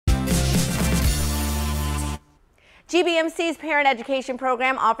GBMC's Parent Education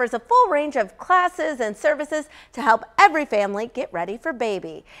Program offers a full range of classes and services to help every family get ready for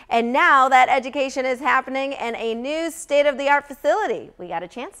baby. And now that education is happening in a new state-of-the-art facility. We got a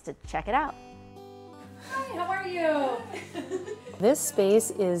chance to check it out. Hi, how are you? This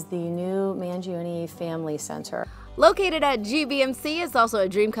space is the new Mangione Family Center. Located at GBMC is also a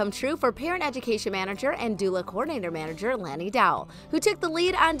dream come true for Parent Education Manager and Doula Coordinator Manager Lanny Dowell, who took the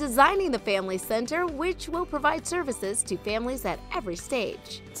lead on designing the Family Center, which will provide services to families at every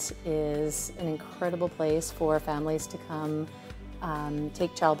stage. It is an incredible place for families to come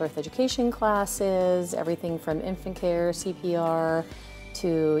take childbirth education classes, everything from infant care, CPR,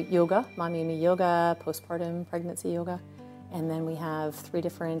 to yoga, mommy and me yoga, postpartum pregnancy yoga. And then we have 3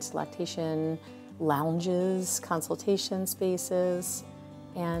 different lactation lounges, consultation spaces,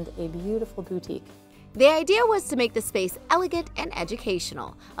 and a beautiful boutique. The idea was to make the space elegant and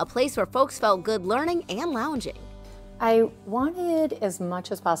educational, a place where folks felt good learning and lounging. I wanted as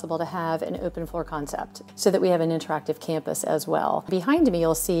much as possible to have an open floor concept so that we have an interactive campus as well. Behind me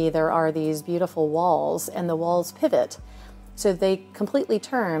you'll see there are these beautiful walls, and the walls pivot. So they completely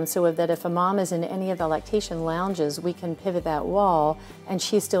turn so that if a mom is in any of the lactation lounges, we can pivot that wall and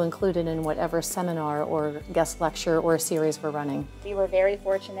she's still included in whatever seminar or guest lecture or series we're running. We were very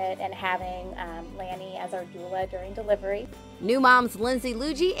fortunate in having Lanny as our doula during delivery. New moms Lindsay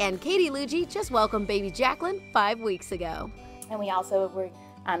Luigi and Katie Luigi just welcomed baby Jacqueline 5 weeks ago. And we also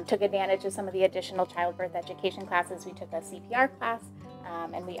took advantage of some of the additional childbirth education classes. We took a CPR class,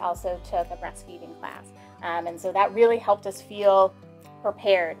 and we also took a breastfeeding class. And so that really helped us feel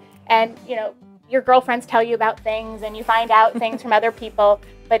prepared. And you know, your girlfriends tell you about things and you find out things from other people,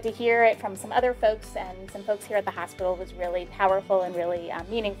 but to hear it from some other folks and some folks here at the hospital was really powerful and really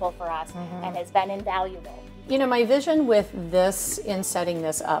meaningful for us, and has been invaluable. You know, my vision with this in setting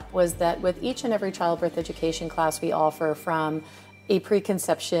this up was that with each and every childbirth education class we offer, from a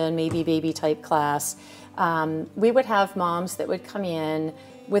preconception, maybe baby type class, we would have moms that would come in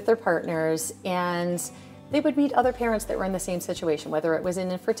with their partners, and they would meet other parents that were in the same situation, whether it was an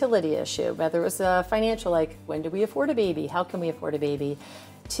infertility issue, whether it was a financial, like, when do we afford a baby? How can we afford a baby?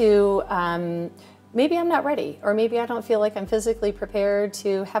 To maybe I'm not ready, or maybe I don't feel like I'm physically prepared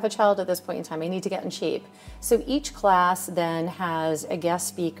to have a child at this point in time. I need to get in shape. So each class then has a guest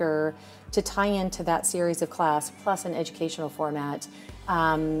speaker to tie into that series of class, plus an educational format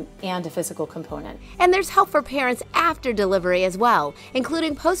and a physical component. And there's help for parents after delivery as well,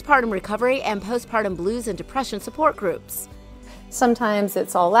 including postpartum recovery and postpartum blues and depression support groups. Sometimes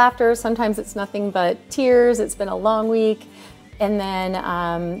it's all laughter, sometimes it's nothing but tears. It's been a long week. And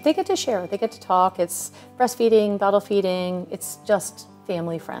then they get to share, they get to talk. It's breastfeeding, bottle feeding. It's just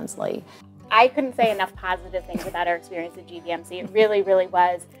family friendly. I couldn't say enough positive things about our experience at GBMC. It really, really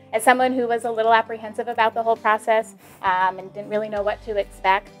was. As someone who was a little apprehensive about the whole process and didn't really know what to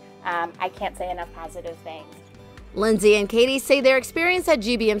expect, I can't say enough positive things. Lindsay and Katie say their experience at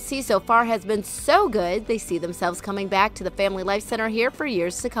GBMC so far has been so good, they see themselves coming back to the Family Life Center here for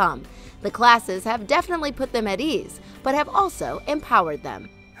years to come. The classes have definitely put them at ease, but have also empowered them.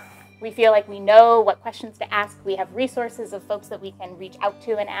 We feel like we know what questions to ask. We have resources of folks that we can reach out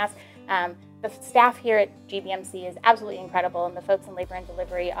to and ask. The staff here at GBMC is absolutely incredible, and the folks in labor and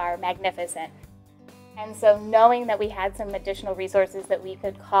delivery are magnificent. And so knowing that we had some additional resources that we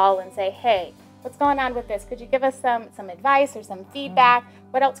could call and say, hey, what's going on with this? Could you give us some advice or some feedback?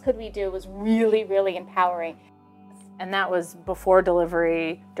 What else could we do? Was really, really empowering. And that was before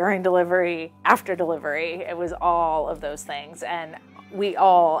delivery, during delivery, after delivery. It was all of those things. And we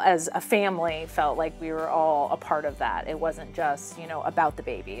all, as a family, felt like we were all a part of that. It wasn't just, you know, about the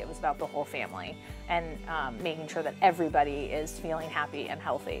baby. It was about the whole family, and making sure that everybody is feeling happy and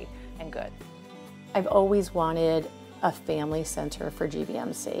healthy and good. I've always wanted a family center for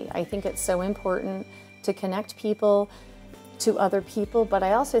GBMC. I think it's so important to connect people to other people, but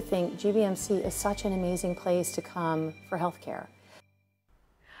I also think GBMC is such an amazing place to come for healthcare.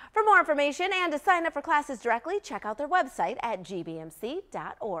 For more information and to sign up for classes directly, check out their website at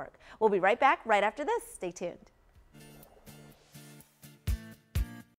gbmc.org. We'll be right back right after this. Stay tuned.